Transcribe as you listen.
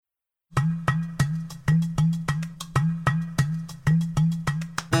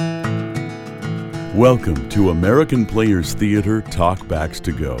Welcome to American Players Theatre Talkbacks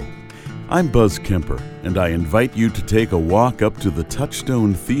to Go. I'm Buzz Kemper, and I invite you to take a walk up to the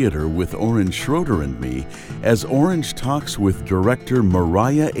Touchstone Theater with Orange Schroeder and me as Orange talks with director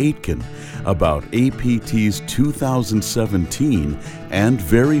Mariah Aitken about APT's 2017 and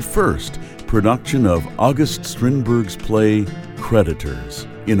very first production of August Strindberg's play Creditors,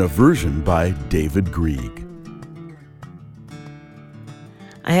 in a version by David Grieg.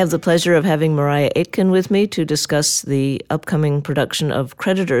 I have the pleasure of having Mariah Aitken with me to discuss the upcoming production of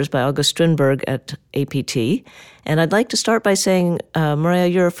Creditors by August Strindberg at APT. And I'd like to start by saying, Mariah,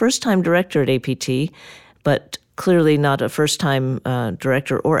 you're a first-time director at APT, but clearly not a first-time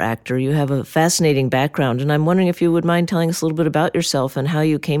director or actor. You have a fascinating background, and I'm wondering if you would mind telling us a little bit about yourself and how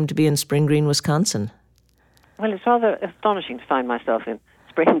you came to be in Spring Green, Wisconsin. Well, it's rather astonishing to find myself in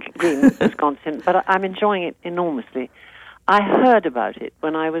Spring Green, Wisconsin, but I'm enjoying it enormously. I heard about it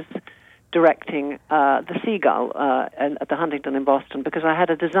when I was directing The Seagull at the Huntington in Boston, because I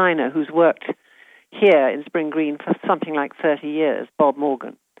had a designer who's worked here in Spring Green for something like 30 years, Bob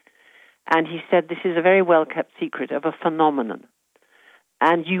Morgan. And he said, this is a very well-kept secret of a phenomenon.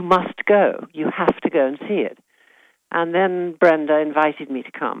 And you must go. You have to go and see it. And then Brenda invited me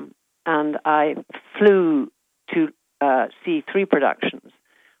to come. And I flew to see 3 productions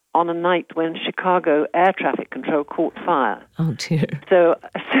on a night when Chicago air traffic control caught fire. Oh, dear. So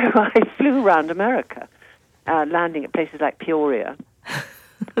I flew around America, landing at places like Peoria.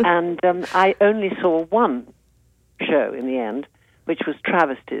 And I only saw one show in the end, which was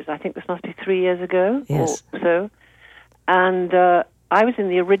Travesties. I think this must be 3 years ago Yes. or so. And I was in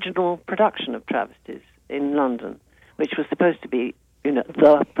the original production of Travesties in London, which was supposed to be,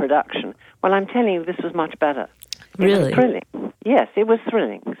 the production. Well, I'm telling you, this was much better. It Really? was thrilling. Yes, it was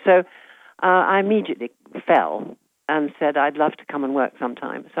thrilling. So I immediately fell and said I'd love to come and work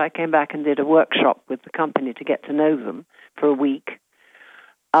sometime. So I came back and did a workshop with the company to get to know them for a week.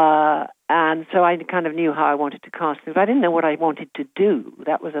 And so I kind of knew how I wanted to cast things. I didn't know what I wanted to do.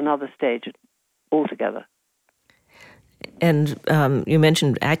 That was another stage altogether. And you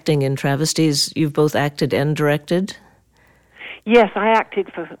mentioned acting in Travesties. You've both acted and directed? Yes, I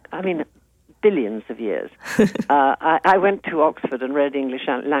acted for, billions of years. I went to Oxford and read English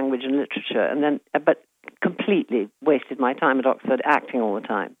language and literature, and then, but completely wasted my time at Oxford acting all the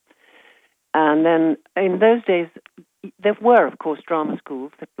time. And then in those days, there were, of course, drama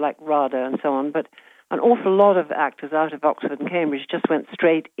schools like RADA and so on, but an awful lot of actors out of Oxford and Cambridge just went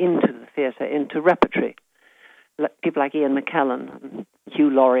straight into the theatre, into repertory. People like Ian McKellen and Hugh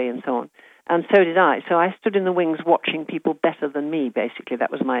Laurie and so on. And so did I. So I stood in the wings watching people better than me, basically.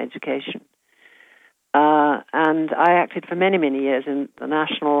 That was my education. And I acted for many, many years in the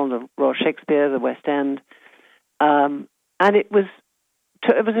National, the Royal Shakespeare, the West End. And it was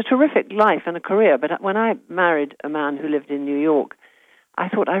a terrific life and a career. But when I married a man who lived in New York, I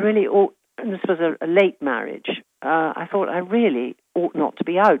thought I really ought, and this was a late marriage, I thought I really ought not to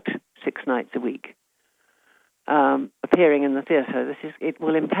be out 6 nights a week, appearing in the theatre. It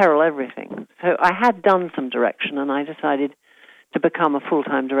will imperil everything. So I had done some direction, and I decided to become a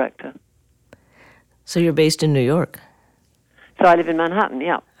full-time director. So you're based in New York? So I live in Manhattan,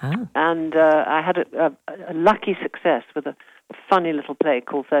 yeah. Ah. And I had a lucky success with a funny little play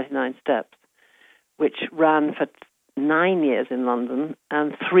called 39 Steps, which ran for 9 years in London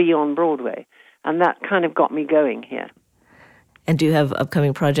and 3 on Broadway. And that kind of got me going here. And do you have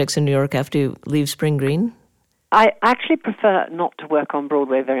upcoming projects in New York after you leave Spring Green? I actually prefer not to work on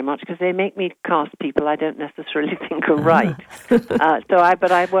Broadway very much because they make me cast people I don't necessarily think are right.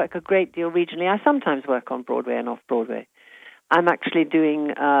 But I work a great deal regionally. I sometimes work on Broadway and off Broadway. I'm actually doing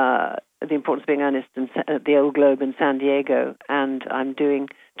The Importance of Being Earnest at the Old Globe in San Diego, and I'm doing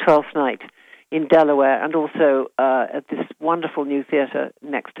Twelfth Night in Delaware, and also at this wonderful new theater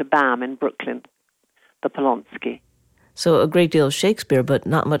next to BAM in Brooklyn, the Polonsky. So a great deal of Shakespeare, but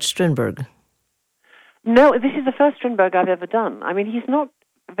not much Strindberg. No, this is the first Strindberg I've ever done.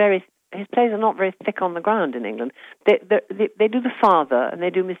 His plays are not very thick on the ground in England. They do The Father, and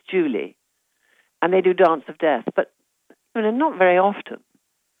they do Miss Julie, and they do Dance of Death, but not very often.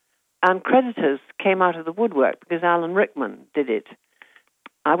 And Creditors came out of the woodwork because Alan Rickman did it.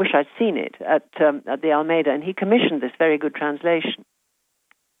 I wish I'd seen it at the Almeida, and he commissioned this very good translation.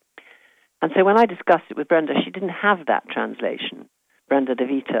 And so when I discussed it with Brenda, she didn't have that translation, Brenda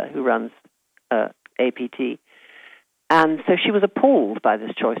DeVita, who runs APT. And so she was appalled by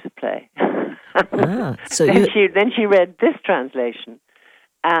this choice of play. Then she read this translation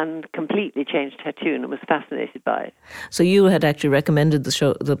and completely changed her tune and was fascinated by it. So you had actually recommended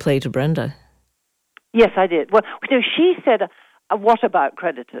the play to Brenda? Yes, I did. Well, she said, What About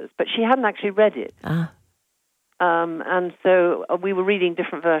Creditors, but she hadn't actually read it. And so we were reading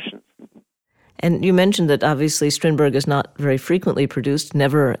different versions. And you mentioned that obviously Strindberg is not very frequently produced,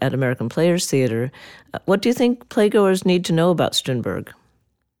 never at American Players Theatre. What do you think playgoers need to know about Strindberg?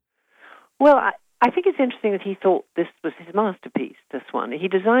 Well, I think it's interesting that he thought this was his masterpiece, this one. He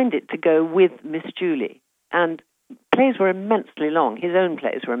designed it to go with Miss Julie. And plays were immensely long. His own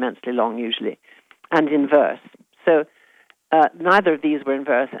plays were immensely long, usually, and in verse. So neither of these were in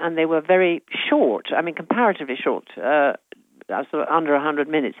verse, and they were very short, comparatively short, sort of under 100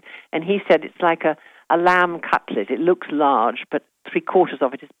 minutes. And he said it's like a lamb cutlet. It looks large, but 3/4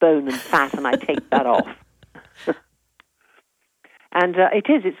 of it is bone and fat, and I take that off. And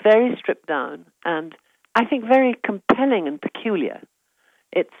it's very stripped down, and I think very compelling and peculiar.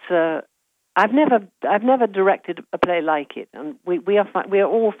 It's I've never directed a play like it, and we are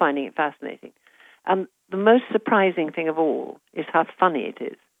all finding it fascinating. And the most surprising thing of all is how funny it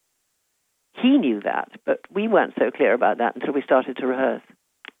is. He knew that, but we weren't so clear about that until we started to rehearse.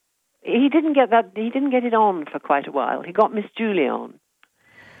 He didn't get it on for quite a while. He got Miss Julie on.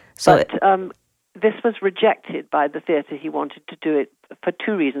 But this was rejected by the theatre. He wanted to do it for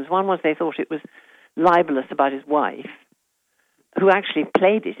two reasons. One was they thought it was libelous about his wife, who actually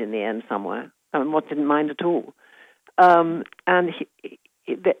played it in the end somewhere, and didn't mind at all. And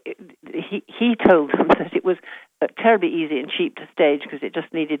he told them that it was terribly easy and cheap to stage because it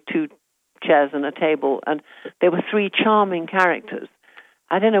just needed 2 chairs and a table, and there were 3 charming characters.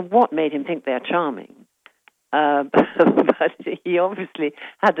 I don't know what made him think they're charming, but he obviously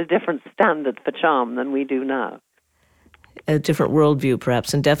had a different standard for charm than we do now. A different worldview,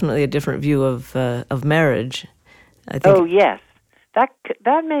 perhaps, and definitely a different view of marriage. I think. Oh yes,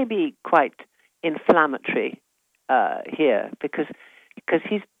 that may be quite inflammatory here because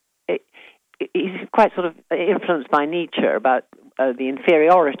he's quite sort of influenced by Nietzsche about the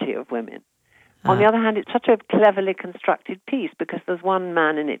inferiority of women. On the other hand, it's such a cleverly constructed piece because there's one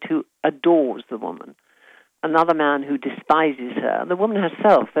man in it who adores the woman, another man who despises her, and the woman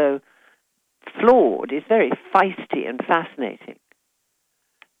herself, though flawed, is very feisty and fascinating.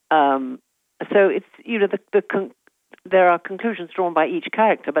 So it's there are conclusions drawn by each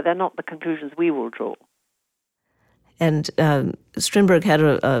character, but they're not the conclusions we will draw. And Strindberg had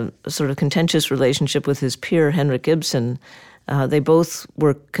a sort of contentious relationship with his peer, Henrik Ibsen. They both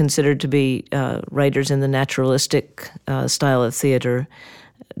were considered to be writers in the naturalistic style of theater.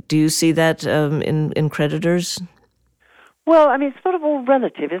 Do you see that in Creditors? Well, it's sort of all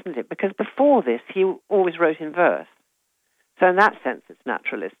relative, isn't it? Because before this, he always wrote in verse. So in that sense, it's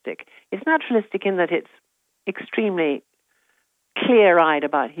naturalistic. It's naturalistic in that it's extremely clear-eyed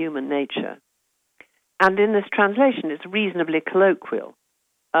about human nature. And in this translation, it's reasonably colloquial.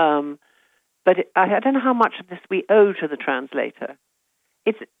 But I don't know how much of this we owe to the translator.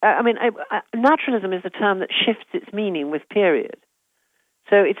 Naturalism is a term that shifts its meaning with period.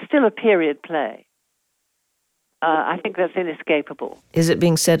 So it's still a period play. I think that's inescapable. Is it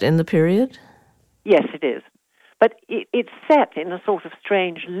being set in the period? Yes, it is. But it's set in a sort of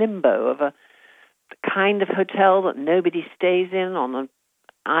strange limbo of a kind of hotel that nobody stays in on an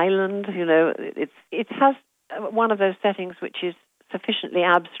island. It has one of those settings which is sufficiently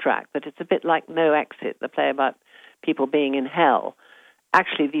abstract that it's a bit like No Exit, the play about people being in hell.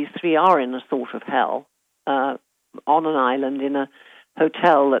 Actually, these 3 are in a sort of hell on an island in a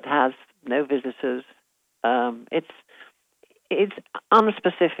hotel that has no visitors. It's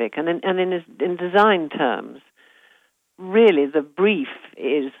unspecific, and in design terms, really the brief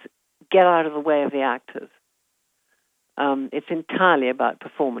is get out of the way of the actors. It's entirely about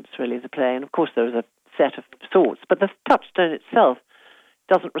performance, really, the play, and of course there is a set of sorts, but the touchstone itself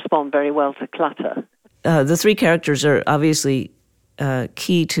doesn't respond very well to clutter. The 3 characters are obviously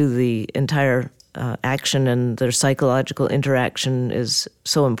key to the entire action, and their psychological interaction is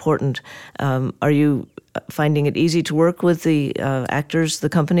so important. Are you finding it easy to work with the actors, the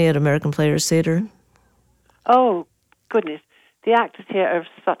company at American Players Theatre? Oh, goodness. The actors here are of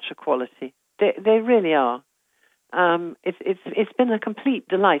such a quality. They really are. It's been a complete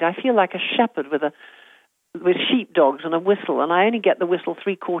delight. I feel like a shepherd with sheepdogs and a whistle, and I only get the whistle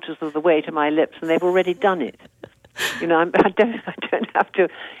 3/4 of the way to my lips, and they've already done it. I don't have to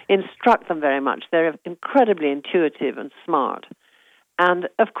instruct them very much. They're incredibly intuitive and smart. And,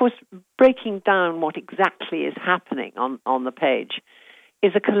 of course, breaking down what exactly is happening on the page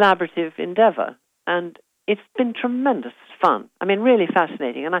is a collaborative endeavor. And it's been tremendous fun. Really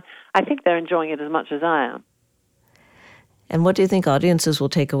fascinating. And I think they're enjoying it as much as I am. And what do you think audiences will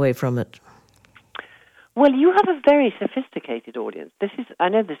take away from it? Well, you have a very sophisticated audience. I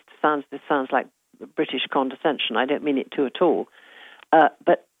know this sounds like British condescension. I don't mean it to at all.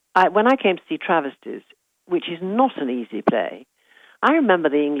 But when I came to see Travesties, which is not an easy play, I remember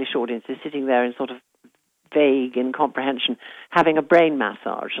the English audiences sitting there in sort of vague incomprehension, having a brain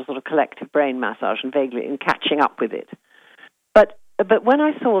massage, a sort of collective brain massage, and vaguely and catching up with it. But when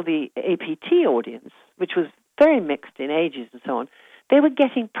I saw the APT audience, which was very mixed in ages and so on, they were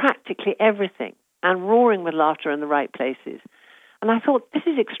getting practically everything and roaring with laughter in the right places. And I thought, this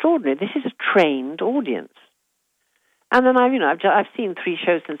is extraordinary. This is a trained audience. And then I've seen 3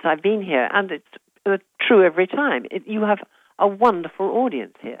 shows since I've been here, and it's true every time. You have a wonderful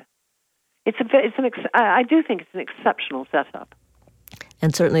audience here. I do think it's an exceptional setup.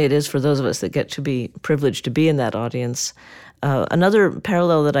 And certainly it is for those of us that get to be privileged to be in that audience. Another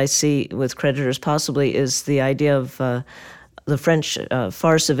parallel that I see with Creditors possibly is the idea of the French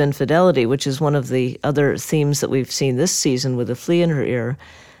farce of infidelity, which is one of the other themes that we've seen this season with A Flea in Her Ear.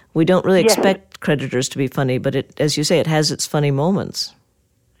 We don't really expect Creditors to be funny, but as you say, it has its funny moments.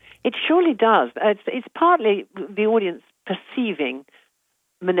 It surely does. It's partly the audience perceiving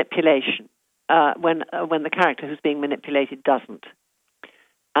manipulation when the character who's being manipulated doesn't.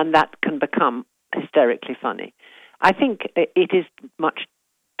 And that can become hysterically funny. I think it is much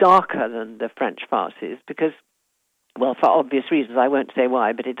darker than the French farces because, well, for obvious reasons, I won't say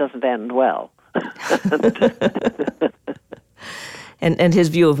why, but it doesn't end well. And his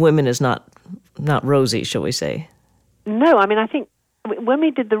view of women is not rosy, shall we say? No, I mean, I think when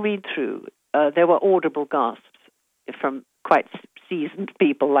we did the read-through, there were audible gasps from quite seasoned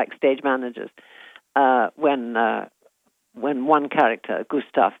people like stage managers when one character,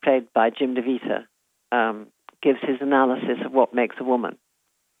 Gustav, played by Jim DeVita, gives his analysis of what makes a woman.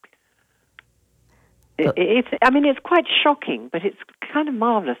 It's quite shocking, but it's kind of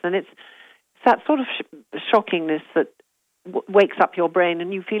marvelous, and it's that sort of shockingness that wakes up your brain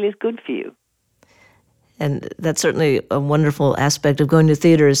and you feel is good for you. And that's certainly a wonderful aspect of going to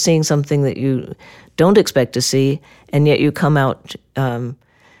theater, is seeing something that you don't expect to see, and yet you come out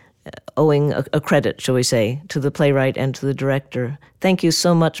owing a credit, shall we say, to the playwright and to the director. Thank you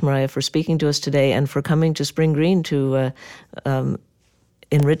so much, Maria, for speaking to us today and for coming to Spring Green to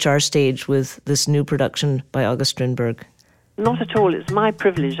enrich our stage with this new production by August Strindberg. Not at all. It's my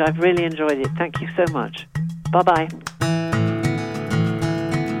privilege. I've really enjoyed it. Thank you so much. Bye-bye.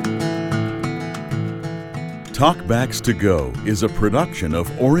 Talkbacks to Go is a production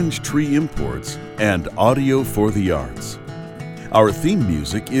of Orange Tree Imports and Audio for the Arts. Our theme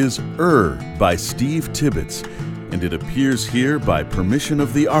music is by Steve Tibbetts, and it appears here by permission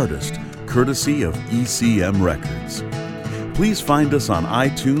of the artist, courtesy of ECM Records. Please find us on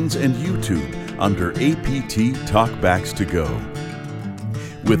iTunes and YouTube under APT Talkbacks to Go.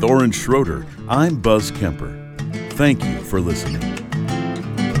 With Oren Schroeder, I'm Buzz Kemper. Thank you for listening.